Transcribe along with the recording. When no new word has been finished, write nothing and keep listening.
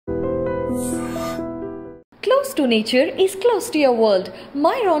Close to nature is close to your world.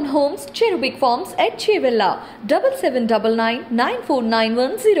 Myron Homes, Cherubic Farms at Chevilla,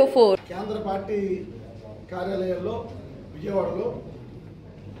 7799949104. కేంద్ర party కార్యాలయంలో విజయవాడలో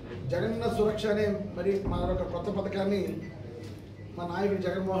జగనన్న సురక్ష అనే మరి మరొక కొత్త పథకాన్ని మా నాయకుడు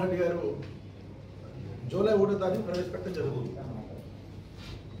జగన్మోహన్ రెడ్డి గారు జూలై 1వ తారీఖు ప్రవేశపెట్టడం జరుగుతుంది.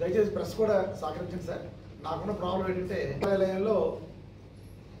 దయచేసి ప్రెస్ కూడా సహకరించండి సార్. నాకున్న ప్రాబ్లం ఏంటంటే కార్యాలయంలో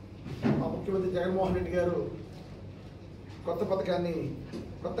మా ముఖ్యమంత్రి జగన్మోహన్ రెడ్డి గారు కొత్త పథకాన్ని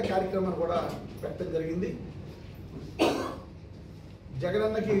కొత్త కార్యక్రమాన్ని కూడా పెట్టడం జరిగింది.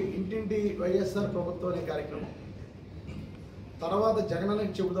 జగనన్నకి ఇంటింటి వైఎస్ఆర్ ప్రభుత్వం అనే కార్యక్రమం, తర్వాత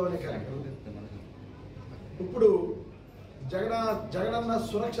జగనన్నకి చెబుదాం అనే కార్యక్రమం, ఇప్పుడు జగనన్న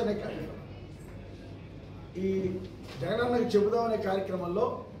సురక్ష అనే కార్యక్రమం. ఈ జగనన్నకి చెబుదాం అనే కార్యక్రమంలో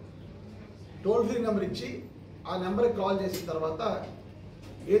టోల్ ఫ్రీ నెంబర్ ఇచ్చి ఆ నెంబర్కి కాల్ చేసిన తర్వాత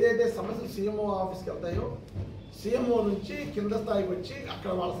ఏదైతే సమస్యలు సీఎంఓ ఆఫీస్కి వెళ్తాయో సీఎంఓ నుంచి కింద స్థాయికి వచ్చి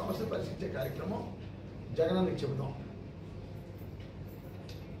అక్కడ వాళ్ళ సమస్యలు పరిశీలించే కార్యక్రమం జగనన్నకి చెబుదాం.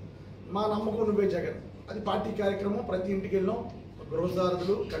 మా నమ్మకం నువ్వే జగన్, అది పార్టీ కార్యక్రమం. ప్రతి ఇంటికి వెళ్ళాం,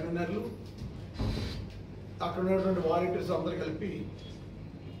 గృహసారథులు, కన్వీనర్లు, అక్కడ ఉన్నటువంటి వాలంటీర్స్ అందరూ కలిపి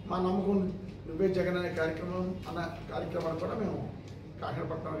మా నమ్మకం నువ్వే జగన్ అనే కార్యక్రమాన్ని కూడా మేము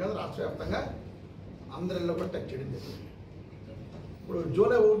కాకినాడపట్నం కాదు రాష్ట్ర వ్యాప్తంగా అందరిలో కూడా టచ్ చేయడం జరిగింది. ఇప్పుడు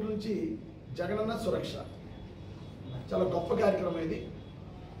జూలై 1 నుంచి జగనన్న సురక్ష చాలా గొప్ప కార్యక్రమం ఇది.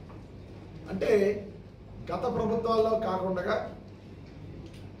 అంటే గత ప్రభుత్వాల్లో కాకుండా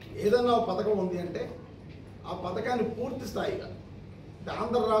ఏదన్నా పథకం ఉంది అంటే ఆ పథకాన్ని పూర్తి స్థాయిగా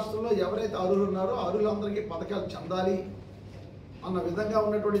ఆంధ్ర రాష్ట్రంలో ఎవరైతే అర్హులు ఉన్నారో అర్హులందరికీ పథకాలు చెందాలి అన్న విధంగా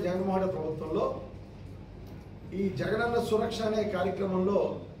ఉన్నటువంటి జగన్మోహన్ రెడ్డి ప్రభుత్వంలో ఈ జగనన్న సురక్ష అనే కార్యక్రమంలో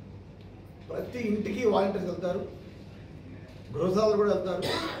ప్రతి ఇంటికి వాలంటీర్స్ వెళ్తారు, గృహసాలు కూడా వెళ్తారు.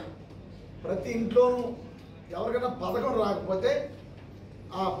 ప్రతి ఇంట్లోనూ ఎవరికైనా పథకం రాకపోతే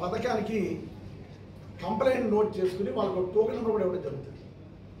ఆ పథకానికి కంప్లైంట్ నోట్ చేసుకుని వాళ్ళకు టోకెన్ నెంబర్ కూడా ఇవ్వడం జరుగుతుంది.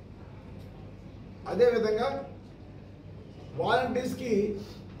 అదేవిధంగా వాలంటీర్స్కి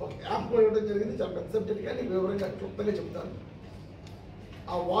ఒక యాప్ కూడా ఇవ్వడం జరిగింది. చాలా పెద్ద సబ్జెక్ట్ కానీ వివరంగా క్లుప్తంగా చెప్తాను.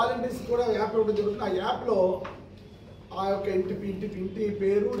 ఆ వాలంటీర్స్ కూడా యాప్ ఇవ్వడం జరుగుతుంది. ఆ యాప్లో ఆ యొక్క ఇంటి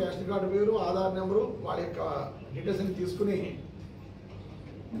పేరు, రేషన్ కార్డు పేరు, ఆధార్ నెంబరు, వాళ్ళ యొక్క డీటెయిల్స్ అన్ని తీసుకుని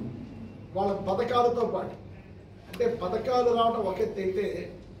వాళ్ళ పథకాలతో పాటు, అంటే పథకాలు రావడం ఒక ఎత్తు అయితే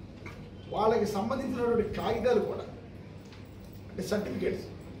వాళ్ళకి సంబంధించినటువంటి కాగితాలు కూడా, అంటే సర్టిఫికేట్స్,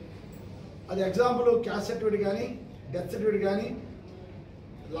 అది ఎగ్జాంపుల్ క్యాస్ట్ సర్టిఫికేట్ కానీ, డెత్ సర్టిఫికేట్ కానీ,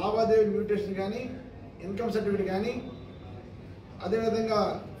 లావాదేవీ మ్యూటేషన్ కానీ, ఇన్కమ్ సర్టిఫికేట్ కానీ, అదేవిధంగా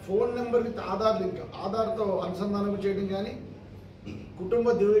phone number with Aadhaar link, ఆధార్తో అనుసంధానం చేయడం కానీ, కుటుంబ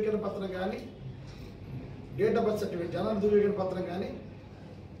ధృవీకరణ పత్రం కానీ, డేట్ ఆఫ్ బర్త్ సర్టిఫికేట్, జనన ధృవీకరణ పత్రం కానీ,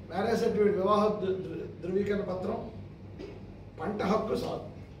 మ్యారేజ్ సర్టిఫికేట్, వివాహ ధృవీకరణ పత్రం, పంట హక్కు సాగు,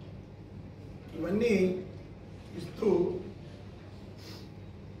 ఇవన్నీ ఇస్తూ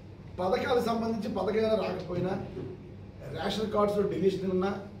పథకాలకు సంబంధించి పథకాలు రాకపోయినా, రేషన్ కార్డ్స్లో డిలీషన్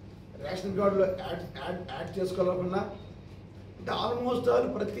ఉన్నా, రేషన్ కార్డులో యాడ్ చేసుకోవాలనుకున్నా, అంటే ఆల్మోస్ట్ ఆల్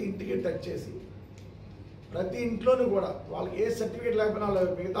ప్రతి ఇంటికి టచ్ చేసి ప్రతి ఇంట్లోనూ కూడా వాళ్ళకి ఏ సర్టిఫికేట్ లేకపోయినా వాళ్ళ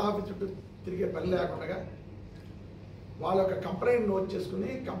మిగతా ఆఫీస్ చుట్టూ తిరిగే పని లేకుండా వాళ్ళ యొక్క కంప్లైంట్ నోట్ చేసుకుని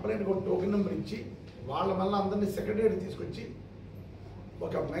కంప్లైంట్ ఒక టోకెన్ నెంబర్ ఇచ్చి వాళ్ళ మళ్ళీ అందరినీ సెక్రటరీ తీసుకొచ్చి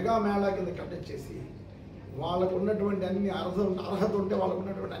ఒక మెగా మేళా కింద కండక్ట్ చేసి వాళ్ళకు ఉన్నటువంటి అన్ని అర్హత ఉంటే వాళ్ళకు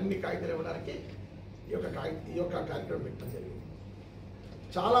ఉన్నటువంటి అన్ని కాగితాలు ఇవ్వడానికి ఈ యొక్క కార్యక్రమం పెట్టడం జరిగింది.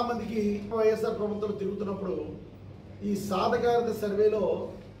 చాలామందికి వైఎస్ఆర్ ప్రభుత్వం తిరుగుతున్నప్పుడు ఈ సాధకారత సర్వేలో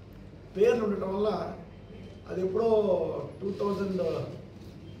పేర్లు ఉండటం వల్ల అది ఎప్పుడో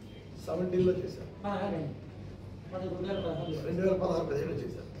 2017లో చేశారు, 2016-17లో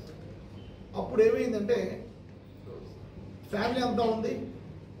చేశారు. అప్పుడు ఏమైందంటే ఫ్యామిలీ అంతా ఉంది,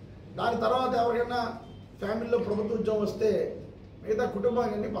 దాని తర్వాత ఎవరికైనా ఫ్యామిలీలో ప్రభుత్వ ఉద్యోగం వస్తే మిగతా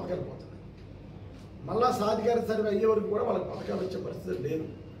కుటుంబానికి అన్ని పథకాలు పోతుంది. మళ్ళా సాధికారత సర్వే అయ్యే వరకు కూడా వాళ్ళకి పథకాలు వచ్చే పరిస్థితి లేదు.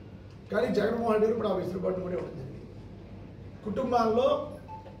 కానీ జగన్మోహన్ రెడ్డి ఇప్పుడు ఆ వెసులుబాటును కూడా ఇవ్వడం జరిగింది. కుటుంబాల్లో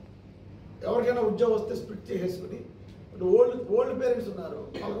ఎవరికైనా ఉద్యోగం వస్తే స్ప్లిట్ చేసేసుకుని, ఓల్డ్ పేరెంట్స్ ఉన్నారు,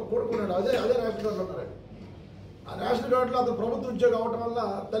 వాళ్ళకి కొడుకున్నాడు, అదే రేషన్ కార్డులో ఉన్నాడు, ఆ రేషన్ కార్డులో అతను ప్రభుత్వ ఉద్యోగం అవడం వల్ల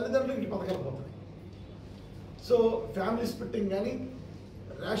తల్లిదండ్రులకి పథకాలు పోతున్నాయి. సో ఫ్యామిలీ స్ప్లిట్టింగ్ కానీ,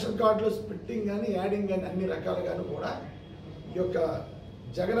 రేషన్ కార్డులో స్ప్లిట్టింగ్ కానీ, యాడింగ్ కానీ అన్ని రకాలుగాను కూడా ఈ యొక్క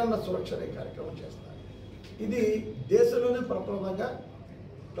జగనన్న సురక్ష అనే కార్యక్రమం చేస్తారు. ఇది దేశంలోనే ప్రప్రదంగా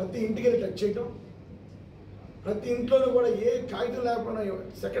ప్రతి ఇంటికి టచ్ చేయటం, ప్రతి ఇంట్లోనూ కూడా ఏ కాగితం లేకుండా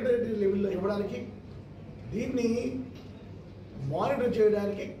సెక్రటరీ లెవెల్లో ఇవ్వడానికి, దీన్ని మానిటర్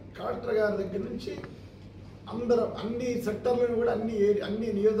చేయడానికి కలెక్టర్ గారి దగ్గర నుంచి అందరూ అన్ని సెక్టర్లను కూడా అన్ని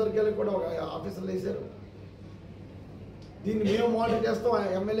నియోజకవర్గాలకు కూడా ఒక ఆఫీసర్లు వేశారు. దీన్ని మేము మానిటర్ చేస్తాం,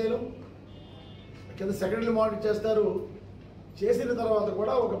 ఎమ్మెల్యేలు కింద సెక్రటరీలు మానిటర్ చేస్తారు. చేసిన తర్వాత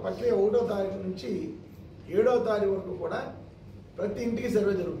కూడా ఒక ప్రక్రియ 1వ తారీఖు నుంచి 7వ తారీఖు వరకు కూడా ప్రతి ఇంటికి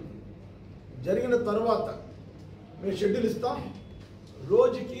సర్వే జరుగుతుంది. జరిగిన తర్వాత మేము షెడ్యూల్ ఇస్తాం.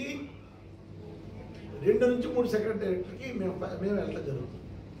 రోజుకి 2 నుంచి 3 సెక్రటరీకి మేము వెళ్ళడం జరుగుతుంది.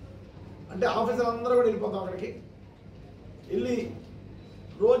 అంటే ఆఫీసర్లు అందరూ కూడా వెళ్ళిపోతాం అక్కడికి. వెళ్ళి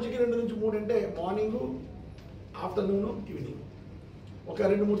రోజుకి 2 నుంచి 3 అంటే మార్నింగు, ఆఫ్టర్నూను, ఈవినింగ్ ఒక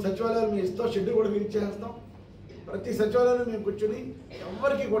 2-3 సచివాలయాలు మేము ఇస్తాం. షెడ్యూల్ కూడా మీరు ఇచ్చేస్తాం. ప్రతి సచివాలయంలో మేము కూర్చొని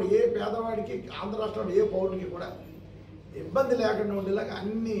ఎవరికి కూడా ఏ పేదవాడికి ఆంధ్ర రాష్ట్రంలో ఏ పౌరుడికి కూడా ఇబ్బంది లేకుండా ఉండేలాగా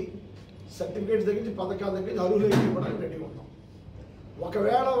అన్ని సర్టిఫికేట్స్ దగ్గర నుంచి పథకాల దగ్గర నుంచి అర్హులకి కూడా రెడీగా ఉంటాం.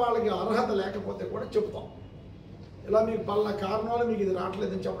 ఒకవేళ వాళ్ళకి అర్హత లేకపోతే కూడా చెప్తాం. ఇలా మీకు పలానా కారణాలు మీకు ఇది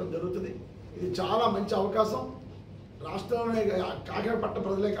రావట్లేదని చెప్పడం జరుగుతుంది. ఇది చాలా మంచి అవకాశం. రాష్ట్రంలోనే కాకినాడ పట్ట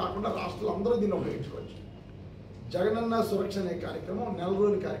ప్రజలే కాకుండా రాష్ట్రంలో అందరూ దీన్ని ఉపయోగించుకోవచ్చు. జగనన్న సురక్ష అనే కార్యక్రమం 4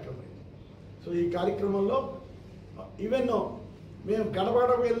 రోజుల కార్యక్రమం. సో ఈ కార్యక్రమంలో ఈవెన్ మేము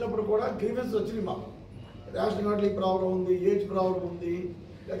గడపడకు వెళ్ళినప్పుడు కూడా గ్రీవెన్స్ వచ్చినాయి. మాకు రేషన్ కార్డులు ఈ ప్రాబ్లం ఉంది, ఏజ్ ప్రాబ్లం ఉంది,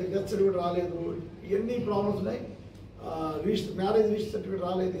 లేదా డెత్ సర్టిఫికేట్ రాలేదు, ఇవన్నీ ప్రాబ్లమ్స్ ఉన్నాయి, మ్యారేజ్ రిజిస్టర్ సర్టిఫికేట్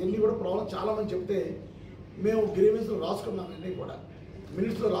రాలేదు, ఇవన్నీ కూడా ప్రాబ్లం చాలామంది చెప్తే మేము గ్రీవెన్స్లో రాసుకున్నాం. అన్నీ కూడా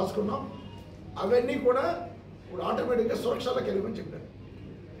మినిట్స్లో రాసుకున్నాం. అవన్నీ కూడా ఇప్పుడు ఆటోమేటిక్గా సురక్షలోకి వెళ్ళమని చెప్పారు.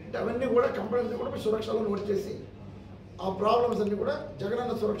 అంటే అవన్నీ కూడా కంప్లైంట్స్ కూడా సురక్షలో నోట్ చేసి ఆ ప్రాబ్లమ్స్ అన్నీ కూడా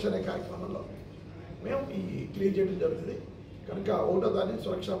జగనన్న సురక్ష అనే కార్యక్రమంలో మేము క్లియర్ చేయడం జరుగుతుంది. కనుక 1వ తారీఖు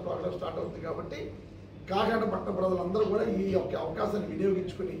సురక్ష ప్రోగ్రామ్ స్టార్ట్ అవుతుంది. కాబట్టి కాకినాడ పట్టణ ప్రజలందరూ కూడా ఈ యొక్క అవకాశాన్ని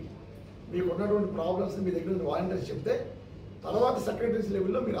వినియోగించుకుని మీకు ఉన్నటువంటి ప్రాబ్లమ్స్ని మీ దగ్గర నుంచి వాలంటీర్స్ చెప్తే తర్వాత సెక్రటరీస్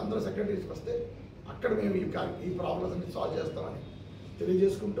లెవెల్లో మీరు అందరూ సెక్రటరీస్కి వస్తే అక్కడ మేము ఈ ప్రాబ్లమ్స్ అన్ని సాల్వ్ చేస్తామని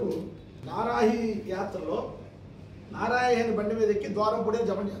తెలియజేసుకుంటూ, నారాహి యాత్రలో నారాహి అని బండి మీద ఎక్కి ద్వారంపూడే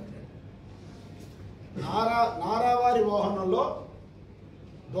జపం చేస్తున్నాడు. నారావారి వాహనంలో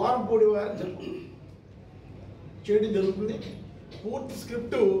ద్వారంపూడి వారి జపం చేయడం జరుగుతుంది. పూర్తి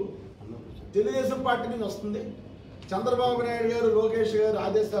స్క్రిప్టు తెలుగుదేశం పార్టీ నుంచి వస్తుంది. చంద్రబాబు నాయుడు గారు, లోకేష్ గారు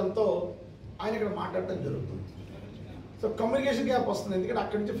ఆదేశాలతో ఆయన ఇక్కడ మాట్లాడటం జరుగుతుంది. సో కమ్యూనికేషన్ గ్యాప్ వస్తుంది. ఎందుకంటే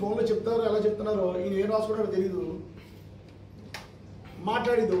అక్కడి నుంచి ఫోన్లో చెప్తారు, ఎలా చెప్తున్నారో ఈయన ఏం రాసుకున్నాడో తెలీదు.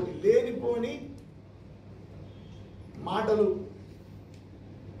 మాట్లాడేది ఒకటి, లేనిపోని మాటలు,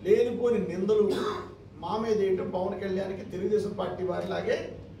 లేనిపోని నిందలు మా మీద ఏంటో పవన్ కళ్యాణ్కి తెలుగుదేశం పార్టీ వారిలాగే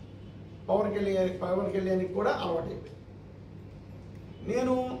పవన్ కళ్యాణ్కి కూడా అలవాటు అయిపోయింది.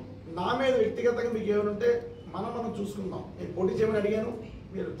 నేను నా మీద వ్యక్తిగతంగా మీకు ఏమనుంటే మనం చూసుకుందాం. నేను పోటీ చేయమని అడిగాను,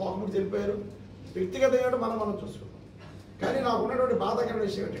 మీరు తోకముడి తెలిపారు. వ్యక్తిగతంగా మనం చూసుకుందాం. కానీ నాకు ఉన్నటువంటి బాధాకరమైన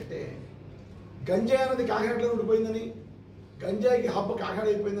విషయం ఏంటంటే గంజాయి అనేది కాకినాడలో ఉండిపోయిందని, గంజాయికి హబ్బు కాకినాడ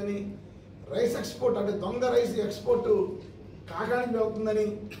అయిపోయిందని, రైస్ ఎక్స్పోర్ట్ అంటే దొంగ రైస్ ఎక్స్పోర్ట్ కాకినాడకి వెళ్తుందని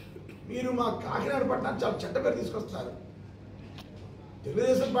మీరు మా కాకినాడ పట్టణానికి చాలా చెడ్డ పేరు తీసుకొస్తున్నారు.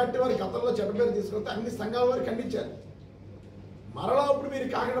 తెలుగుదేశం పార్టీ వారి గతంలో చెడ్డ పేరు తీసుకొస్తే అన్ని సంఘాల వారు ఖండించారు. మరలా ఇప్పుడు మీరు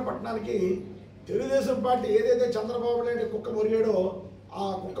కాకినాడ పట్టణానికి తెలుగుదేశం పార్టీ ఏదైతే చంద్రబాబు నాయుడు కుక్క మురిగాడో ఆ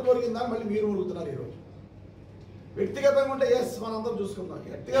కుక్క మురిగిందని మళ్ళీ మీరు మురుగుతున్నారు. ఈరోజు వ్యక్తిగతంగా ఉంటే మనందరం చూసుకుందాం.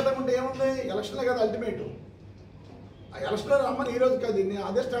 వ్యక్తిగతంగా ఉంటే ఏముంది, ఎలక్షన్లే కదా అల్టిమేట్. ఆ ఎలక్షన్లో రమ్మని ఈరోజు కాదు, నేను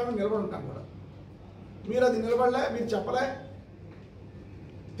అదే స్టాండ్ నిలబడి ఉంటాను కూడా. మీరు అది నిలబడలే, మీరు చెప్పలే,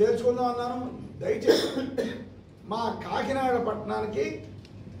 తేల్చుకుందాం అన్నాను. దయచేసి మా కాకినాడ పట్టణానికి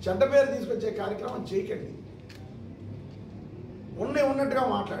చెడ్డ పేరు తీసుకొచ్చే కార్యక్రమం చేయకండి. ఉన్నట్టుగా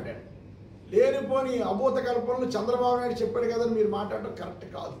మాట్లాడాడు. లేనిపోని అభూత కల్పనలు చంద్రబాబు నాయుడు చెప్పాడు కదా మీరు మాట్లాడటం కరెక్ట్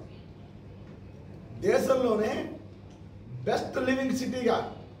కాదు. దేశంలోనే బెస్ట్ లివింగ్ సిటీగా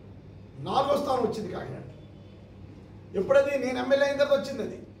 4వ స్థానం వచ్చింది కాకినాడ. ఎప్పుడది నేను ఎమ్మెల్యే అయిన తర్వాత వచ్చింది.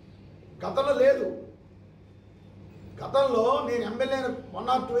 అది గతంలో లేదు. గతంలో నేను MLA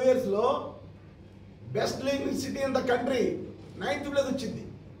 1 or 2 yearsలో best living city in the country 9th place వచ్చింది.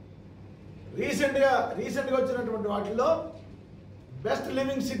 రీసెంట్గా వచ్చినటువంటి వాటిల్లో best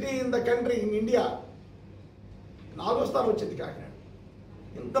living city in the country in India 4వ స్థానం వచ్చింది కాకినాడ.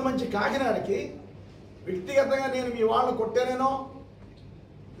 ఇంత మంచి కాకినాడకి వ్యక్తిగతంగా నేను మీ వాళ్ళని కొట్టానేనో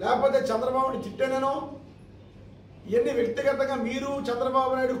లేకపోతే చంద్రబాబుని తిట్టానేనో, ఇవన్నీ వ్యక్తిగతంగా మీరు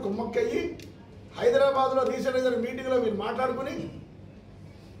చంద్రబాబు నాయుడు కుమ్మక్కయ్యి హైదరాబాద్లో రీసెంట్గా మీటింగ్లో మీరు మాట్లాడుకుని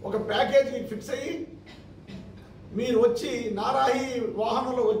ఒక ప్యాకేజీ ఫిక్స్ అయ్యి మీరు వచ్చి నారాహి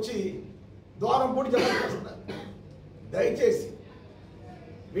వాహనంలో వచ్చి ద్వారంపూడి జపం చేస్తున్నారు. దయచేసి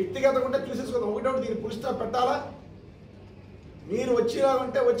వ్యక్తిగతంగా ఉంటే చూసేసుకుందాం. ఒకటోటి దీన్ని పులి స్టాప్ పెట్టాలా? మీరు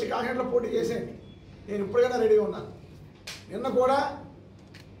వచ్చేలాగంటే వచ్చి కాకినాడలో పోటీ చేసేయండి. నేను ఇప్పటికైనా రెడీగా ఉన్నాను. నిన్న కూడా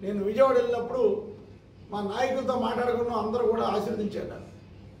నేను విజయవాడ వెళ్ళినప్పుడు మా నాయకులతో మాట్లాడుకున్నాం. అందరూ కూడా ఆశీర్వదించారు.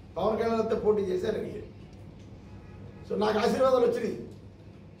 పవన్ కళ్యాణ్తో పోటీ చేశారు. సో నాకు ఆశీర్వాదాలు వచ్చినాయి.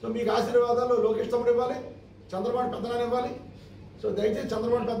 సో మీకు ఆశీర్వాదాలు లోకేష్ తమ్ముడు ఇవ్వాలి, చంద్రబాబు పెద్దనాన్ని ఇవ్వాలి. సో దయచేసి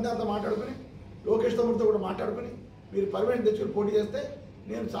చంద్రబాబు పెద్దనాతో మాట్లాడుకుని లోకేష్ తమ్ముడితో కూడా మాట్లాడుకుని మీరు పర్మనెంట్ తెచ్చుకుని పోటీ చేస్తే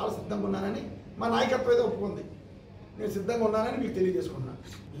నేను చాలా సిద్ధంగా ఉన్నానని మా నాయకత్వం అయితే ఒప్పుకుంది. నేను సిద్ధంగా ఉన్నానని మీకు తెలియజేసుకున్నాను.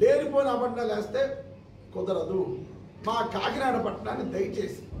 లేనిపోయిన అబద్ధాలు వేస్తే కుదరదు. మా కాకినాడ పట్టణాన్ని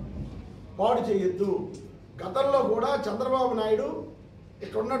దయచేసి పాడు చేయొద్దు. గతంలో కూడా చంద్రబాబు నాయుడు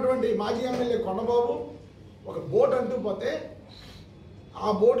ఇక్కడ ఉన్నటువంటి మాజీ ఎమ్మెల్యే కొండబాబు ఒక బోట్ అంటూ పోతే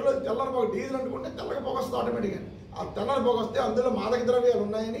ఆ బోట్లో తెల్లని పొగ డీజిల్ అంటుకుంటే తెల్లగా పొగ వస్తుంది ఆటోమేటిక్గా. ఆ తెల్లని పొగ వస్తే అందులో మాదక ద్రవ్యాలు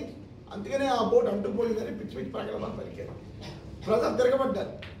ఉన్నాయని అందుకనే ఆ బోట్ అంటుకుపోయిందని పిచ్చి పిచ్చి ప్రకటనలు పలికారు. ప్రజలు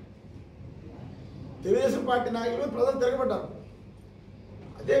తిరగబడ్డారు. తెలుగుదేశం పార్టీ నాయకులు ప్రజలు తిరగబడ్డారు.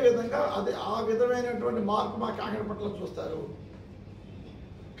 అదేవిధంగా ఆ విధమైనటువంటి మార్పు మా కాకినాడ పట్టణంలో చూస్తారు.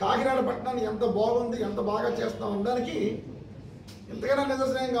 కాకినాడ పట్టణాన్ని ఎంత బాగుంది, ఎంత బాగా చేస్తాం అనడానికి ఇంతకన్నా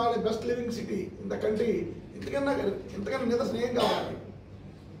నిదర్శనం కావాలి. Best living city in the country, ఇంతకన్నా నిదర్శనం కావాలి.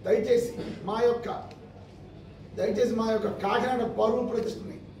 దయచేసి మా యొక్క కాకినాడ పరువు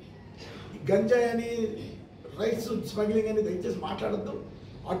ప్రతిష్టని ఈ గంజాయి అని రైస్ స్మగ్లింగ్ అని దయచేసి మాట్లాడద్దు.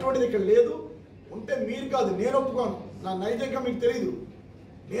 అటువంటిది ఇక్కడ లేదు. ఉంటే మీరు కాదు, నేను ఒప్పుకోను. నా నైతికంగా మీకు తెలియదు.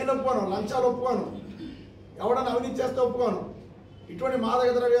 నేను ఒప్పుకోను, లంచాలు ఒప్పుకోను, ఎవడన్నా అవినీతి చేస్తే ఒప్పుకోను. ఇటువంటి మాదక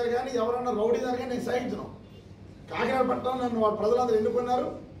ద్రవ్యాలు కానీ ఎవరన్నా రౌడీ దాని కానీ నేను సహించను. కాకినాడ పట్టణంలో నన్ను వాళ్ళ ప్రజలందరూ ఎన్నుకున్నారు.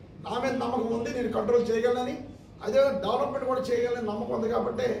 నా మీద నమ్మకం ఉంది, నేను కంట్రోల్ చేయగలనని, అదే డెవలప్మెంట్ కూడా చేయగలని నమ్మకం ఉంది.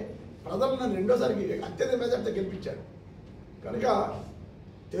 కాబట్టి ప్రజలు నన్ను రెండోసారికి అత్యధిక మెజార్టీతో గెలిపించారు. కనుక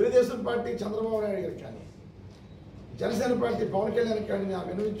తెలుగుదేశం పార్టీ చంద్రబాబు నాయుడు గారికి కానీ జనసేన పార్టీ పవన్ కళ్యాణ్ కానీ నా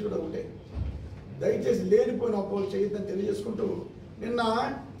వినవించుకోవడం ఒకటే, దయచేసి లేనిపోయిన అపోలు చేయొద్దని తెలియజేసుకుంటూ, నిన్న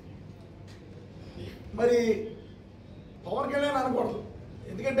మరి పవన్ కళ్యాణ్ అనకూడదు,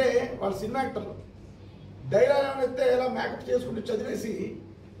 ఎందుకంటే వాళ్ళు సినిమా యాక్టర్లు. డైలాగ్ అయితే ఎలా మేకప్ చేసుకుంటూ చదివేసి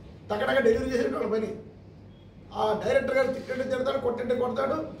టకటక డెలివరీ చేసేట వాళ్ళ పని. ఆ డైరెక్టర్ గారు తిట్టంటే తిడతాడు, కొట్టంటే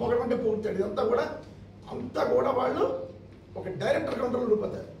కొడతాడు, పొగడమంటే పొగుతాడు. ఇదంతా కూడా వాళ్ళు ఒక డైరెక్టర్ కంట్రోల్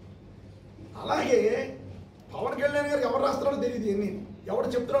రూపొందారు. అలాగే పవన్ కళ్యాణ్ గారికి ఎవరు రాస్తున్నాడో తెలియదు, ఎన్ని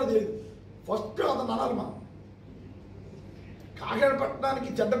ఎవరు చెప్తున్నాడో తెలియదు. ఫస్ట్ అతను అనాలి. మనం కాకినాడ పట్టణానికి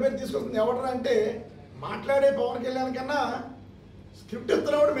చెడ్డ పేరు తీసుకొస్తుంది ఎవడరా అంటే మాట్లాడే పవన్ కళ్యాణ్ కన్నా స్క్రిప్ట్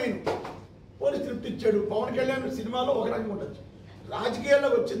ఇస్తున్నాడు మెయిన్. పోనీ స్క్రిప్ట్ ఇచ్చాడు. పవన్ కళ్యాణ్ సినిమాలో ఒక రకంగా ఉండొచ్చు,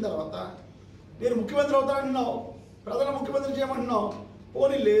 రాజకీయాల్లోకి వచ్చిన తర్వాత నేను ముఖ్యమంత్రి అవుతానంటున్నావు, ప్రజల ముఖ్యమంత్రి చేయమంటున్నావు,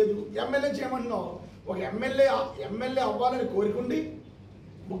 పోనీ లేదు ఎమ్మెల్యే చేయమంటున్నావు. ఒక ఎమ్మెల్యే అవ్వాలని కోరుకుండి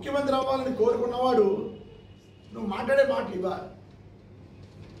ముఖ్యమంత్రి అవ్వాలని కోరుకున్నవాడు నువ్వు మాట్లాడే మాటలు ఇవ్వ.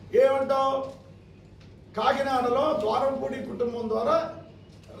 ఏమంటావు? కాకినాడలో ద్వారంపూడి కుటుంబం ద్వారా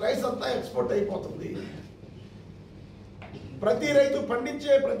రైస్ అంతా ఎక్స్పోర్ట్ అయిపోతుంది. ప్రతి రైతు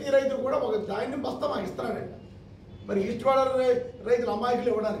పండించే ప్రతి రైతు కూడా ఒక ధాన్యం బస్తా మాకు ఇస్తున్నాడంట. మరి ఈస్ట్ గోదావరి రైతులు అమాయకులు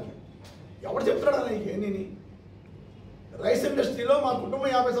ఇవ్వడానికి ఎవరు చెప్తున్నాడు నీకు? నేను రైస్ ఇండస్ట్రీలో మా కుటుంబం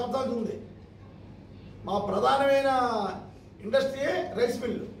 50 సంవత్సరాలు ఉంది. మా ప్రధానమైన ఇండస్ట్రీయే రైస్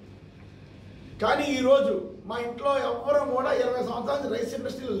మిల్లు. కానీ ఈరోజు మా ఇంట్లో ఎవ్వరూ కూడా 20 సంవత్సరాలు రైస్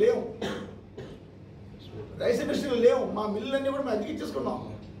ఇండస్ట్రీలో లేవు. మా మిల్లులన్నీ కూడా మేము అతికించేసుకున్నాం.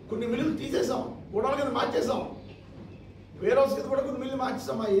 కొన్ని మిల్లులు తీసేసాం, గోడల కింద మార్చేసాం, వేరే హౌస్ కింద కూడా కొన్ని మిల్లు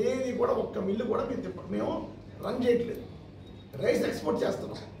మార్చేసాం. ఏది కూడా ఒక్క మిల్లు కూడా మేము రన్ చేయట్లేదు. రైస్ ఎక్స్పోర్ట్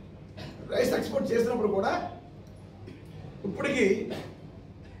చేస్తున్నాం. రైస్ ఎక్స్పోర్ట్ చేసినప్పుడు కూడా ఇప్పటికి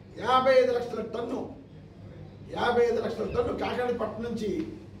 55 లక్షల టన్ను కాకినాడ పట్టణం నుంచి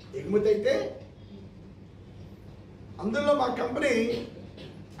ఎగుమతి అయితే, అందులో మా కంపెనీ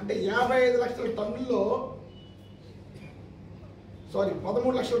అంటే 55 లక్షల టన్నుల్లో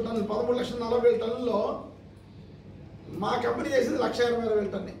 13 లక్షల టన్నులు 13,40,000 టన్నుల్లో మా కంపెనీ చేసింది 1,80,000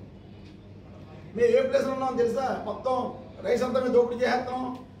 టన్ను. మేము ఏ ప్లేస్లో ఉన్నామో తెలుసా? మొత్తం రైస్ అంతా మేము దోపిడీ చేసేస్తాం,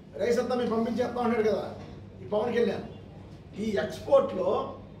 రైస్ అంతా మేము పంపించేస్తాం అన్నాడు కదా ఈ పవన్ కళ్యాణ్. ఈ ఎక్స్పోర్ట్లో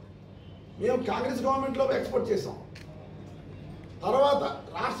మేము కాంగ్రెస్ గవర్నమెంట్లో ఎక్స్పోర్ట్ చేసాం. తర్వాత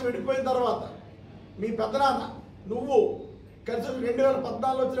రాష్ట్రం విడిపోయిన తర్వాత మీ పెద్దనాన్న నువ్వు కలిసి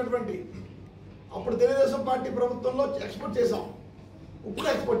 2014లో వచ్చినటువంటి అప్పుడు తెలుగుదేశం పార్టీ ప్రభుత్వంలో ఎక్స్పోర్ట్ చేసాం. ఇప్పుడు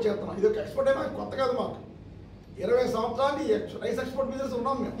ఎక్స్పోర్ట్ చేస్తున్నాం. ఇది ఒక ఎక్స్పోర్ట్ అయినా కొత్త కాదు. మాకు 20 సంవత్సరాలు రైస్ ఎక్స్పోర్ట్ బిజినెస్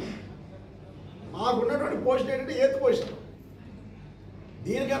ఉన్నాం మేము. మాకు ఉన్నటువంటి పొజిషన్ ఏంటంటే ఎయిత్ పొజిషన్.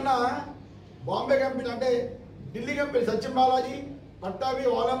 దీనికన్నా బాంబే కంపెనీ అంటే ఢిల్లీ కంపెనీ సచిన్ బాలాజీ, పట్టాభి,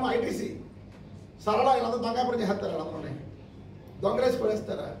 ఓలమ్మ, ఐటీసీ, సరళ వీళ్ళంతా దొంగపరం చేస్తారు. వీళ్ళందరూ దొంగరేసి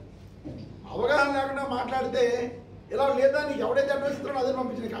పడేస్తారా? అవగాహన లేకుండా మాట్లాడితే ఇలా లేదా నీకు ఎవడైతే అడ్వైస్ ఇస్తాడో అదే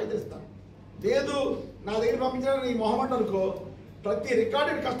పంపించిన కాగితం ఇస్తాను. లేదు నా దగ్గర పంపించడానికి నీ మొహమాట అనుకో, ప్రతి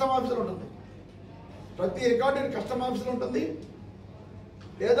రికార్డెడ్ కస్టమ్ ఆఫీసర్ ఉంటుంది,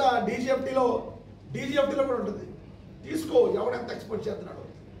 లేదా డీజీఎఫ్టీలో కూడా ఉంటుంది. తీసుకో ఎవడెంత ఎక్స్పోర్ట్ చేస్తున్నాడు.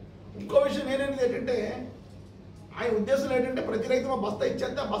 ఇంకో విషయం నేనేది ఏంటంటే ఆయన ఉద్దేశం ఏంటంటే ప్రతి రైతు మా బస్తా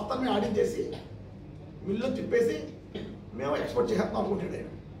ఇచ్చేస్తే ఆ బస్తాన్ని ఆడిట్ చేసి మిల్లు తిప్పేసి మేము ఎక్స్పోర్ట్ చేస్తాం అనుకుంటాడు ఆయన.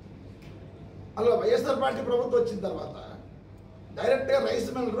 అలా వైఎస్ఆర్ పార్టీ ప్రభుత్వం వచ్చిన తర్వాత డైరెక్ట్గా రైస్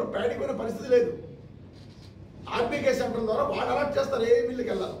మిల్లర్ ప్యాడీ కొనే పరిస్థితి లేదు. ఆర్బీకే సెంటర్ ద్వారా వాడు అలాట్ చేస్తారు ఏ మిల్లుకి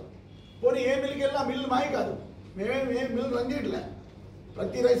వెళ్ళాలి. పోనీ ఏ మిల్లుకి వెళ్ళినా మిల్లు మాయ కాదు, మేమేమి ఏ మిల్లు రన్ చేయట్లే.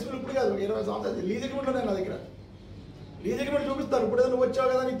 ప్రతి రైస్ మిల్ ఇప్పుడు కాదు 20 సంవత్సరాలు లీజ్ అగ్రిమెంట్ ఉన్నాయి నా దగ్గర. లీజ్ అగ్రిమెంట్ చూపిస్తారు. ఇప్పుడు నువ్వు వచ్చావు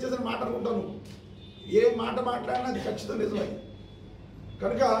కదా అని ఇచ్చేసిన మాట అనుకుంటావు. నువ్వు ఏ మాట మాట్లాడినా అది ఖచ్చితంగా నిజమే.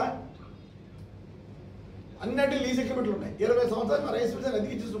 కనుక అన్నిటి లీజ్ అగ్రిమెంట్లు ఉన్నాయి. 20 సంవత్సరాలు మా రైస్ మిల్స్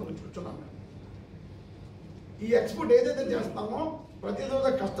అదికి కూర్చున్నాం. ఈ ఎక్స్పోర్ట్ ఏదైతే చేస్తామో ప్రతి రోజు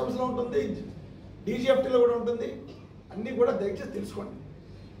కస్టమ్స్లో ఉంటుంది, డీజీఎఫ్టీలో కూడా ఉంటుంది. అన్నీ కూడా దయచేసి తెలుసుకోండి.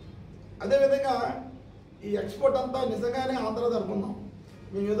 అదేవిధంగా ఈ ఎక్స్పోర్ట్ అంతా నిజంగానే ఆంధ్రాది అనుకుందాం,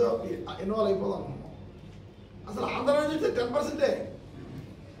 మేము ఏదో ఇన్వాల్వ్ అయిపోదాం అనుకున్నాం. అసలు ఆంధ్ర నుంచి 10%.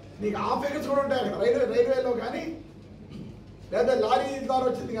 నీకు ఆ ఫిగర్స్ కూడా ఉంటాయి అక్కడ రైల్వేలో కానీ లేదా లారీ ద్వారా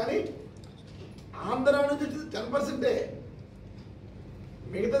వచ్చింది. కానీ ఆంధ్ర నుంచి వచ్చింది 10%.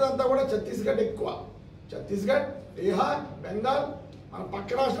 మిగతాదంతా కూడా ఛత్తీస్గఢ్ ఎక్కువ. ఛత్తీస్గఢ్, బీహార్, బెంగాల్, మన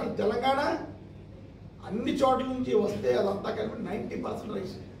పక్క రాష్ట్రం తెలంగాణ, అన్ని చోట్ల నుంచి వస్తే అదంతా కలిపి 90%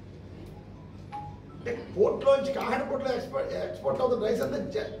 రైస్. అంటే పోర్ట్లోంచి కాకినాడ పోర్ట్లో ఎక్స్పోర్ట్ అవుతున్న రైస్ అంతా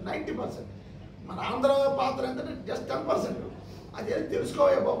 90%. మన ఆంధ్ర పాత్ర ఏంటంటే జస్ట్ 10%. అదే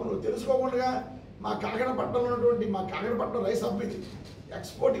తెలుసుకోవా బాబు. నువ్వు తెలుసుకోకుండా మా కాకినాడపట్నంలో ఉన్నటువంటి మా కాకినాడపట్నం రైస్ అమ్మింది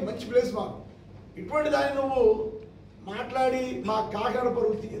ఎక్స్పోర్ట్కి మంచి ప్లేస్ మాకు. ఇటువంటి దాన్ని నువ్వు మాట్లాడి మా కాకినాడ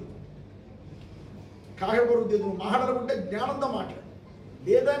పరువు తీయదు. కాకినాడ పరువు తీయదు. నువ్వు మాట్లాడుకుంటే జ్ఞానంతో మాట్లాడు.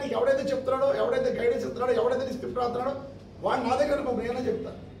 లేదా నీకు ఎవడైతే చెప్తున్నాడో, ఎవడైతే గైడెన్స్ ఇస్తున్నాడో, ఎవడైతే నీ స్క్రిప్ట్ రాస్తున్నాడో వాడు నా దగ్గర పంపి నేనే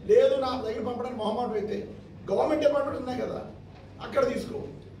చెప్తాను. లేదు నా దగ్గర పంపడానికి మొహమాటం అయితే గవర్నమెంట్ డిపార్ట్మెంట్ ఉన్నాయి కదా అక్కడ తీసుకో.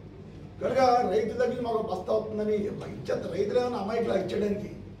 కనుక రైతుల దగ్గర మాకు బస్తా అవుతుందని ఇచ్చేస్తా. రైతులు ఏమైనా అమ్మాయికి ఇచ్చడానికి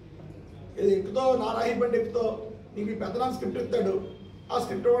ఏదో ఎక్కుతో నారాయి బండి ఎక్కుతో నీకు మీ పెద్దనాన్న స్క్రిప్ట్ ఇస్తాడు, ఆ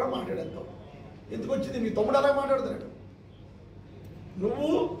స్క్రిప్ట్ కూడా మాట్లాడేస్తావు. ఎందుకు వచ్చింది? మీ తమ్ముడు అలా మాట్లాడుతున్నాడు. నువ్వు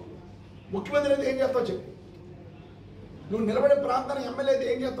ముఖ్యమంత్రి అయితే ఏం చేస్తావు చెప్పు. నువ్వు నిలబడే ప్రాంతానికి ఎమ్మెల్యే అయితే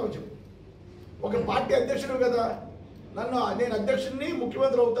ఏం చేస్తావు చెప్పు. ఒక పార్టీ అధ్యక్షుడు కదా, నేను అధ్యక్షుడిని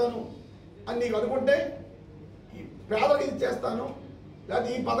ముఖ్యమంత్రి అవుతాను అని నీకు అనుకుంటే ఈ పేదలకు ఇది చేస్తాను, లేకపోతే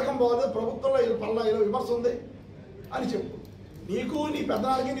ఈ పథకం బాగోదు, ప్రభుత్వంలో పల్లా ఇలా విమర్శ ఉంది అని చెప్పు. నీకు నీ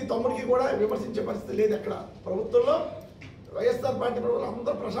పెద్దనానికి నీ తమ్ముడికి కూడా విమర్శించే పరిస్థితి లేదు ఎక్కడ. ప్రభుత్వంలో వైఎస్ఆర్ పార్టీ ప్రభుత్వం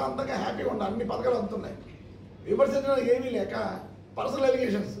అందరూ ప్రశాంతంగా హ్యాపీగా ఉన్నారు. అన్ని పథకాలు అందుతున్నాయి. విమర్శించడానికి ఏమీ లేక పర్సనల్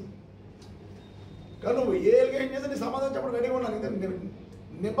ఎలిగేషన్స్. కానీ నువ్వు ఏ ఎలిగేషన్ చేస్తే నీ సమాధానం చెప్పడం రెడీగా ఉన్నాను.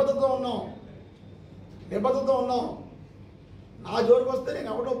 నిబద్ధతతో ఉన్నాం. నా జోలికి వస్తే నేను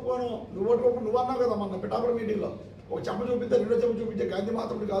ఎవరు ఒప్పుకోను. నువ్వు అన్నావు కదా మొన్న పిఠాపురం మీటింగ్లో, ఒక చెంప చూపిస్తే రెండో చెంప చూపించే గాంధీ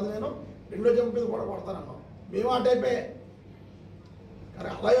మాత్రం కాదు నేను, రెండో చెంప మీద కూడా కొడతానన్నావు. మేము ఆ టైపే. కానీ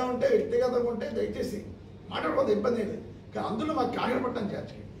అలాగే ఉంటే వ్యక్తిగతంగా ఉంటే దయచేసి మాట్లాడుకోవద్దు, ఇబ్బంది ఏంటి. కానీ అందులో మాకు కాకినాడపట్నం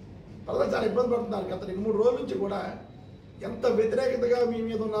చేర్చండి. ప్రజలు చాలా ఇబ్బంది పడుతున్నారు. గత 2-3 రోజుల నుంచి కూడా ఎంత వ్యతిరేకతగా మీ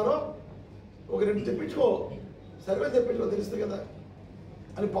మీద ఉన్నారో ఒక 2 తెప్పించుకో, సర్వే తెప్పించుకో, తెలుస్తుంది కదా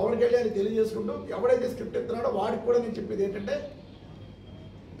అని పవన్ కళ్యాణ్ తెలియజేసుకుంటూ ఎవడైతే స్క్రిప్ట్ ఇస్తున్నాడో వాడికి కూడా నేను చెప్పేది ఏంటంటే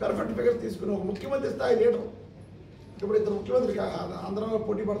పర్ఫెక్ట్ ఫిగర్స్ తీసుకుని ఒక ముఖ్యమంత్రి స్థాయి లీడర్. ఇప్పుడు 2 ముఖ్యమంత్రి ఆంధ్రాలో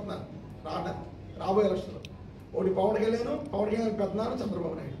పోటీ పడుతున్నారు రాబోయే ఎలక్షన్లో. ఒకటి పవన్ కళ్యాణ్ పెద్దనాన్న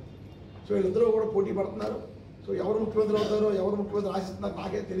చంద్రబాబు నాయుడు. సో వీళ్ళిద్దరూ కూడా పోటీ పడుతున్నారు. సో ఎవరు ముఖ్యమంత్రి అవుతారో, ఎవరు ముఖ్యమంత్రి ఆశిస్తున్నారో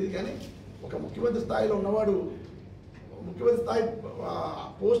నాకే తెలియదు. కానీ ఒక ముఖ్యమంత్రి స్థాయిలో ఉన్నవాడు, ముఖ్యమంత్రి స్థాయి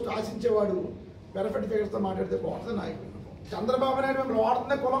పోస్ట్ ఆశించేవాడు పర్ఫెక్ట్ ఫిగర్స్తో మాట్లాడితే బాగుంటుంది నాయకుడు. చంద్రబాబు నాయుడు మిమ్మల్ని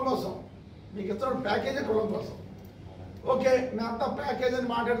వాడుతుందే కులం కోసం, మీకు ఇస్తున్న ప్యాకేజే కులం కోసం. ఓకే, మేమంతా ప్యాకేజ్ అని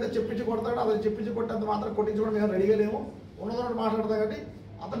మాట్లాడితే చెప్పించి కొడతాడు. అతను చెప్పించి కొట్టేంత మాత్రం కొట్టించుకోవడం మేము రెడీగా లేము. ఉన్నదన్నట్టు మాట్లాడతాం కాబట్టి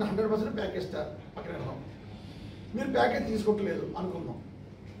అతను 100% ప్యాకేజ్ ఇస్తారు. పక్కన పెడతాం. మీరు ప్యాకేజ్ తీసుకోవట్లేదు అనుకుందాం.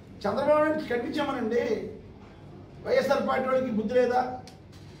 చంద్రబాబు నాయుడు ఖండించామనండి. వైఎస్ఆర్ పార్టీ వాళ్ళకి బుద్ధి లేదా?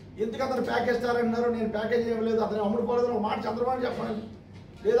 ఎందుకు అతను ప్యాకేజ్ స్టార్ అంటున్నారు? నేను ప్యాకేజ్ ఇవ్వలేదు, అతను అమ్ముడుపోలేదు ఒక మాట చంద్రబాబు చెప్పాను,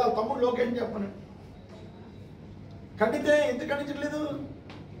 లేదా తమ్ముడు లోకేష్ చెప్పాను. ఖండితే ఎందుకు ఖండించట్లేదు?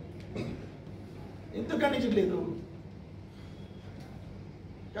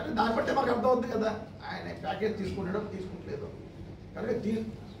 కానీ దాన్ని బట్టే మాకు అర్థమవుతుంది కదా ఆయన ప్యాకేజ్ తీసుకుంటలేదు. కనుక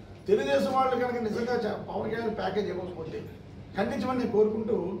తెలుగుదేశం వాళ్ళు కనుక నిజంగా పవన్ కళ్యాణ్ ప్యాకేజ్ ఇవ్వకపోతే ఖండించమని నేను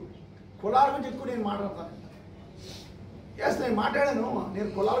కోరుకుంటూ, కులాల గురించి ఎక్కువ నేను మాట్లాడతాను. ఎస్, నేను మాట్లాడాను. నేను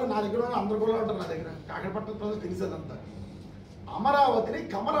కులాలు నా దగ్గర అందరు కులాలు ఉంటారు నా దగ్గర. కాకినాడపట్నం ప్రజలు తెలిసేదంతా. అమరావతిని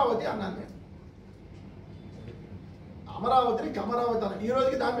కమరావతి అన్నాను నేను. అమరావతిని కమరావతి అన్న ఈ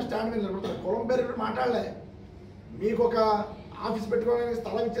రోజుకి దాని స్టాండ్ మీద నిలబడతారు. కులం పేరు ఇప్పుడు మాట్లాడలే. మీకు ఒక ఆఫీస్ పెట్టుకోవడానికి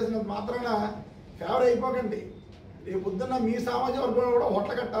స్థలం ఇచ్చేసినంత మాత్రాన ఫేవర్ అయిపోకండి. రేపు పొద్దున్న మీ సామాజిక వర్గంలో కూడా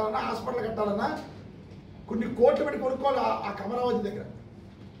హోటల్ కట్టాలన్నా, హాస్పిటల్ కట్టాలన్నా కొన్ని కోట్లు పెట్టి కొనుక్కోవాలి ఆ కమరావతి దగ్గర.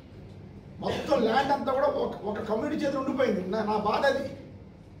 మొత్తం ల్యాండ్ అంతా కూడా ఒక కమ్యూనిటీ చేతులు ఉండిపోయింది. నా బాధ అది.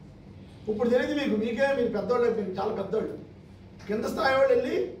 ఇప్పుడు తెలియదు మీకే, మీరు పెద్దవాళ్ళు అయిపోయింది, చాలా పెద్దవాళ్ళు. కింద స్థాయి వాళ్ళు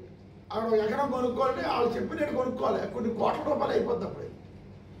వెళ్ళి అక్కడ ఒక ఎకరం కొనుక్కోవాలంటే వాళ్ళు చెప్పినట్టు కొనుక్కోవాలి, కొన్ని కోట్ల రూపాయలు అయిపోద్ది అప్పుడు.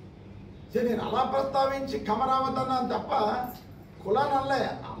 సరే, నేను అలా ప్రస్తావించి కమరావతి అన్నాను తప్ప కులాన్ని అనలే.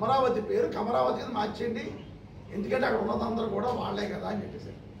 అమరావతి పేరు కమరావతి కింద మార్చేయండి, ఎందుకంటే అక్కడ ఉన్నదందరూ కూడా వాళ్ళే కదా అని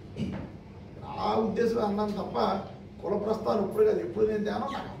చెప్పేసి ఆ ఉద్దేశం అన్నాను తప్ప కుల ప్రస్తావన ఇప్పుడు కదా. ఎప్పుడు నేను తేనో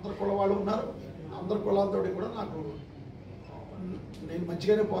నాకు అందరు కుల వాళ్ళు ఉన్నారు, అందరు కులాలతో కూడా నేను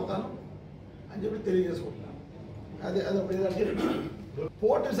మంచిగానే పోతాను అని చెప్పి తెలియజేసుకుంటున్నాను. అదే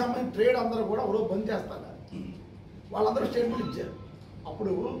పోర్టుకి సంబంధించిన ట్రేడ్ అందరూ కూడా ఒకరోజు బంద్ చేస్తారు. వాళ్ళందరూ స్టేట్మెంట్ ఇచ్చారు.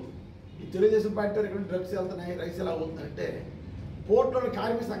 అప్పుడు ఈ తెలుగుదేశం పార్టీ ఇక్కడ డ్రగ్స్ వెళ్తున్నాయి, రైస్ ఎలా అవుతుందంటే పోర్టులోని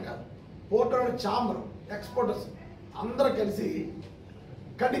కార్మిక సంఘాలు, పోర్టులోని ఛాంబర్, ఎక్స్పోర్టర్స్ అందరూ కలిసి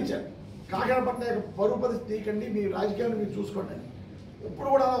ఖండించారు. కాకినాడపట్నం యొక్క పరువు పరిస్థితి తీయకండి, మీ రాజకీయాన్ని మీరు చూసుకోండి అని. ఇప్పుడు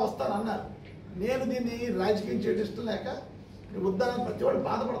కూడా అలా వస్తానన్నారు. నేను దీన్ని రాజకీయం చేయడం ఇష్టం లేక వద్దని ప్రతి వాళ్ళు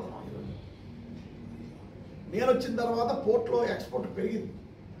బాధపడుతున్నాం. ఈరోజు నేను వచ్చిన తర్వాత పోర్ట్లో ఎక్స్పోర్ట్ పెరిగింది,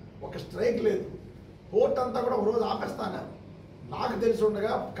 ఒక స్ట్రైక్ లేదు. పోర్ట్ అంతా కూడా ఒక రోజు ఆపేస్తాను. నాకు తెలిసి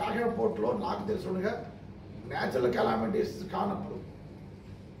ఉండగా కాకినాడ పోర్ట్లో నాకు తెలిసి ఉండగా న్యాచురల్ కెలామిటీస్ కానప్పుడు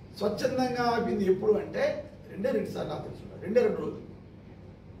స్వచ్ఛందంగా ఆపింది ఎప్పుడు అంటే రెండు సార్లు నాకు తెలిసి ఉండగా 2 రోజులు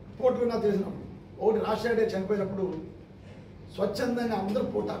పోర్టులు నాకు తెలిసినప్పుడు. ఒకటి రాజశేఖర్ చనిపోయినప్పుడు స్వచ్ఛందంగా అందరూ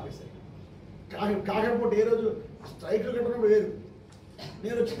పోర్టు ఆపేశారు. కాకినాడ పోర్టు ఏ రోజు స్ట్రైక్లు కట్టినప్పుడు వేరు.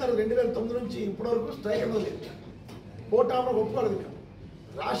 నేను వచ్చిన తర్వాత 2009 నుంచి ఇప్పటివరకు స్ట్రైక్ అన్నది లేదు. పోర్టు ఆపడం ఒప్పుకోలేదు.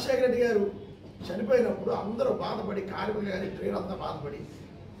 రాజశేఖర రెడ్డి గారు చనిపోయినప్పుడు అందరూ బాధపడి, కార్మికులు కానీ ట్రైన్ అంతా బాధపడి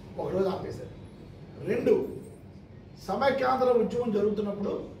ఒకరోజు ఆపేశారు. 2 సమైక్యాంధ్ర ఉద్యమం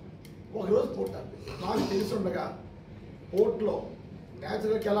జరుగుతున్నప్పుడు ఒకరోజు పోర్టు ఆపేశారు. నాకు తెలిసి ఉండగా పోర్టులో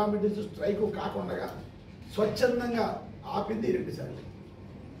న్యాచురల్ కెలామిటీస్ స్ట్రైక్ కాకుండా స్వచ్ఛందంగా ఆపింది 2 సార్లు.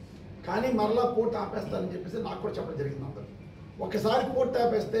 కానీ మరలా పోర్టు ఆపేస్తారని చెప్పేసి నాకు కూడా చెప్పడం జరిగింది. అందరూ ఒకసారి పోర్టు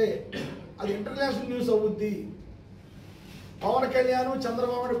ఆపేస్తే అది ఇంటర్నేషనల్ న్యూస్ అవుద్ది. పవన్ కళ్యాణ్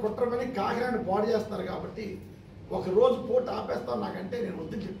చంద్రబాబు కుట్రమని కాకినాడ పాడు చేస్తారు కాబట్టి ఒకరోజు పోర్టు ఆపేస్తాం నాకంటే నేను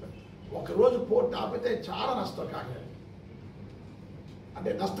వద్దని చెప్పాను. ఒకరోజు పోర్టు ఆపితే చాలా నష్టం కాకినాడ.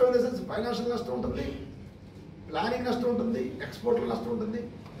 అంటే నష్టం ఇన్ ద సెన్స్ ఫైనాన్షియల్ నష్టం ఉంటుంది, ప్లానింగ్ నష్టం ఉంటుంది, ఎక్స్పోర్ట్లో నష్టం ఉంటుంది.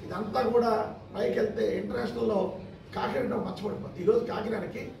 ఇదంతా కూడా పైకి వెళ్తే ఇంటర్నేషనల్లో కాకినాడ మర్చిపడిపోతుంది. ఈరోజు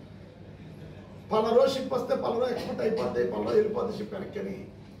కాకినాడకి పలానా షిప్ వస్తే పలానా ఎక్స్పోర్ట్ అయిపోతాయి, పలానా వెళ్ళిపోతే షిప్ వెనక్కి అని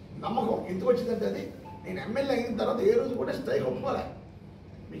నమ్మకం ఎందుకు వచ్చిందంటే అది నేను ఎమ్మెల్యే అయిన తర్వాత ఏ రోజు కూడా స్ట్రైక్ ఒప్పుకోలే.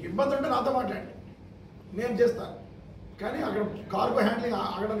 మీకు ఇబ్బంది ఉంటే నాతో మాట్లాడండి, నేను చేస్తాను. కానీ అక్కడ కార్గో హ్యాండ్లింగ్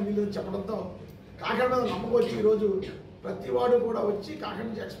ఆగడానికి వీళ్ళు చెప్పడంతో కాకినాడ మీద నమ్మకం వచ్చి ఈరోజు ప్రతి వాడు కూడా వచ్చి కాకినాడ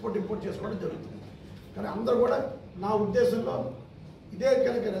నుంచి ఎక్స్పోర్ట్ ఇంపోర్ట్ చేసుకోవడం జరుగుతుంది. కానీ అందరూ కూడా నా ఉద్దేశంలో ఇదే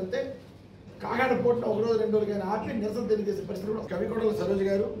కనుక వెళ్తే కాకినాడ పోర్టులో 1 రోజు 2 రోజులకైనా ఆపి నిరసన తెలియజేసే పరిస్థితి కూడా. కవికోటల సరోజ్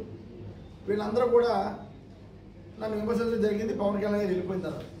గారు వీళ్ళందరూ కూడా నన్ను విమర్శించడం జరిగింది. పవన్ కళ్యాణ్ గారు వెళ్ళిపోయిన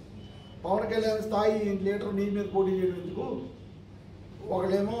తర్వాత పవన్ కళ్యాణ్ స్థాయి లీడర్ నీ మీద పోటీ చేయడం ఎందుకు,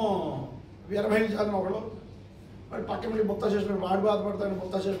 ఒకడేమో వీరమహిళ చాలని ఒకడు, వాడు పక్కన ముత్తా చేసిన వాడు బాధపడతాను,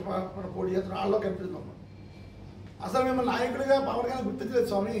 ముత్తా చేసిన పోటీ చేస్తాను, వాళ్ళలో కనిపిస్తుంది. అసలు మిమ్మల్ని నాయకుడిగా పవన్ కళ్యాణ్ గుర్తించలేదు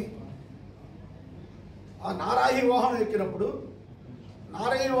స్వామి. ఆ నారాయి వాహనం ఎక్కినప్పుడు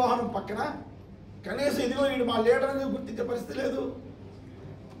నారాయి వాహనం పక్కన కనీసం ఇదిగో వీడు మా లీడర్ అనేది గుర్తించే పరిస్థితి లేదు.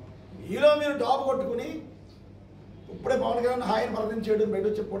 ఈలో మీరు డాబు కొట్టుకుని ఇప్పుడే పవన్ కళ్యాణ్ హాయిని పలకరించేయడం బయట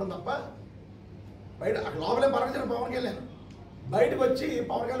వచ్చి చెప్పుకోవడం తప్ప, బయట అక్కడ లోపలే పలకరించడం పవన్ కళ్యాణ్, బయటకు వచ్చి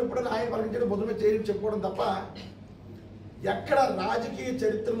పవన్ కళ్యాణ్ ఇప్పుడే హాయిని పలకరించడం బుద్ధమే చేయడం చెప్పుకోవడం తప్ప ఎక్కడ రాజకీయ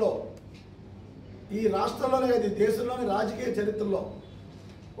చరిత్రలో ఈ రాష్ట్రంలోనే కాదు దేశంలోని రాజకీయ చరిత్రలో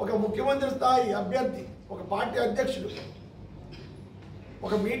ఒక ముఖ్యమంత్రి స్థాయి అభ్యర్థి, ఒక పార్టీ అధ్యక్షుడు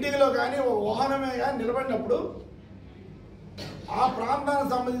ఒక మీటింగ్లో కానీ ఒక వాహనమే కానీ నిలబడినప్పుడు ఆ ప్రాంతానికి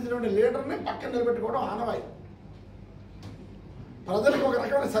సంబంధించినటువంటి లీడర్ని పక్కన నిలబెట్టుకోవడం ఆనవాయి. ప్రజలకు ఒక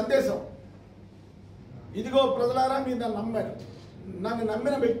రకమైన సందేశం, ఇదిగో ప్రజలారా మీరు నన్ను నమ్మారు, నన్ను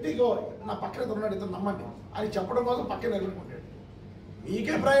నమ్మిన వ్యక్తిగో నా పక్కన ఉన్నాడు, ఇతను నమ్మండి అని చెప్పడం కోసం పక్కన నిలబెట్టుకుంటాడు.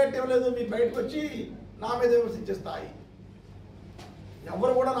 మీకే ప్రయారిటీ ఇవ్వలేదు, మీరు బయటకు వచ్చి నా మీద విమర్శించే స్థాయి.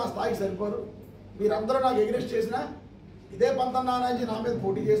 ఎవరు కూడా నా స్థాయికి సరిపోరు. మీరందరూ నాకు ఎగ్రెస్ట్ చేసినా, ఇదే పంతం నానాజీ నా మీద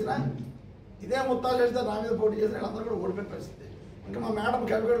పోటీ చేసినా, ఇదే ముత్తా చేస్తే నా మీద పోటీ చేసినా వీళ్ళందరూ కూడా ఓడిపోయిన పరిస్థితి. ఇంకా మా మేడం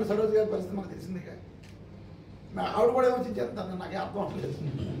కవికోటల సరోజ్ గారి పరిస్థితి మనకు తెలిసిందే. ఆవిడ కూడా విమర్శించేస్తాను, నాకే అర్థం అవ్వలేదు.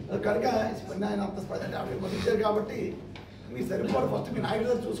 కనుక ఆయన అంత ప్రజెంట్ ఆవిడ విమర్శించారు కాబట్టి మీ సరిపోరు. ఫస్ట్ మీ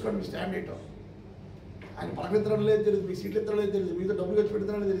నాయకులు చూసుకోండి, మీ స్టాండ్ ఏంటో. ఆయన పలకరించడం లేదు తెలియదు, మీ సీట్లు ఎత్తడం లేదు తెలియదు, మీతో డబ్బులు ఖర్చు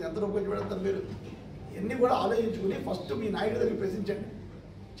పెడతారో తెలియదు, ఎంత డబ్బు ఖర్చు పెడతారు మీరు, ఇవన్నీ కూడా ఆలోచించుకుని ఫస్ట్ మీ నాయకుడి దగ్గర ప్రశ్నించండి.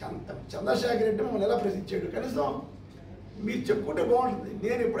 చంద్రశేఖర్ రెడ్డి మమ్మల్ని ఎలా ప్రశ్నించాడు, కనీసం మీరు చెప్పుకుంటే బాగుంటుంది.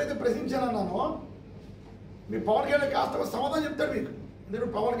 నేను ఎప్పుడైతే ప్రశ్నించానన్నానో మీ పవన్ కళ్యాణ్ కాస్త సమాధానం చెప్తాడు మీకు. నేను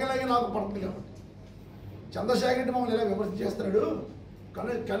పవన్ కళ్యాణ్ నాకు పడుతుంది కాబట్టి చంద్రశేఖర్ రెడ్డి మమ్మల్ని ఇలా విమర్శ చేస్తున్నాడు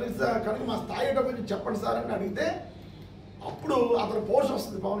కనుక మా స్థాయి ఏంటో కొంచెం చెప్పండి సార్ అని అడిగితే అప్పుడు అతను పోస్ట్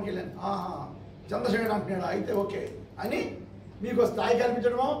వస్తుంది పవన్ కళ్యాణ్ చంద్రశేఖర్ అంటున్నాడు అయితే ఓకే అని మీకు స్థాయి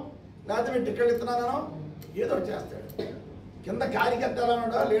కల్పించడమో లేకపోతే మీరు టికెట్లు ఇస్తున్నానో ఏదో ఒకటి చేస్తాడు. కింద కార్యకర్త ఎలా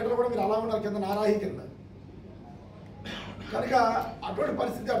ఉన్నాడో లీడర్ కూడా మీరు అలా ఉన్నారు కింద నారాహి కింద. కనుక అటువంటి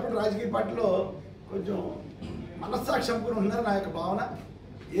పరిస్థితి అటువంటి రాజకీయ పార్టీలో కొంచెం మనస్సాక్షి చంపుకుని ఉందని నా యొక్క భావన.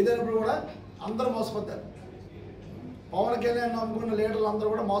 ఏదైనప్పుడు కూడా అందరూ మోసపోతారు. పవన్ కళ్యాణ్ నమ్ముకున్న లీడర్లు అందరూ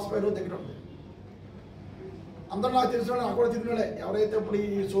కూడా మోసపోయే దగ్గర ఉంటుంది. అందరూ నాకు తెలిసిన వాళ్ళు నాకు కూడా తిరిగిన వాళ్ళే. ఎవరైతే ఇప్పుడు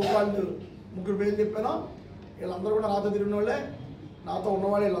ఈ సోకాళ్ళు ముగ్గురు పేర్లు చెప్పానో వీళ్ళందరూ కూడా నాతో తిరిగిన వాళ్ళే, నాతో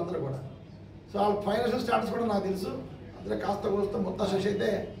ఉన్నవాళ్ళు వీళ్ళందరూ కూడా. సో వాళ్ళ ఫైనాన్షియల్ స్టాటస్ కూడా నాకు తెలుసు. అందులో కాస్త కూస్త మొత్తం శశి అయితే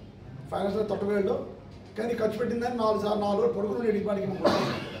ఫైనాన్షియల్ తొట్టవేళ్ళు, కానీ ఖర్చు పెట్టిందని 4 రోజులు పడుకుని ఇడిపాటికి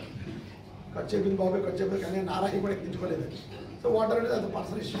ఖర్చు అయిపోయింది బాబాయ్ ఖర్చు అయిపోయింది, కానీ నారాహి కూడా ఎక్కించుకోలేదు. సో వాటర్ అనేది అది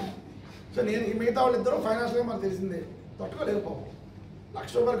పర్సనల్ ఇష్యూ. సో నేను ఈ మిగతా వాళ్ళిద్దరూ ఫైనాన్షియల్గా మనకు తెలిసిందే తొట్టకోలేదు పాపం.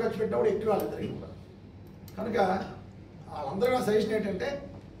 ₹1,00,000 ఖర్చు పెట్టినప్పుడు ఎక్కువ వాళ్ళిద్దరికి కూడా. కనుక వాళ్ళందరూ నా సజెషన్ ఏంటంటే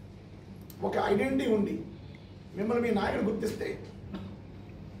ఒక ఐడెంటిటీ ఉండి మిమ్మల్ని మీ నాయకుడు గుర్తిస్తే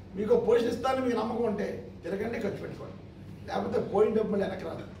మీకు పొజిషన్ ఇస్తానని మీకు నమ్మకం ఉంటే తిరగండి, ఖర్చు పెట్టుకోండి. లేకపోతే పోయిన డబ్బు మళ్ళీ వెనక్కి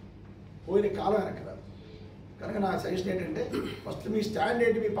రాదు, పోయిన కాలం వెనక్కి రాదు. కనుక నా సజెషన్ ఏంటంటే ఫస్ట్ మీ స్టాండ్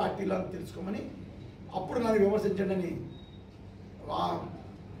ఏంటి మీ పార్టీలో తెలుసుకోమని అప్పుడు నన్ను విమర్శించండి అని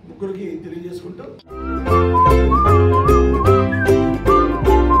ముగ్గురికి తెలియజేసుకుంటూ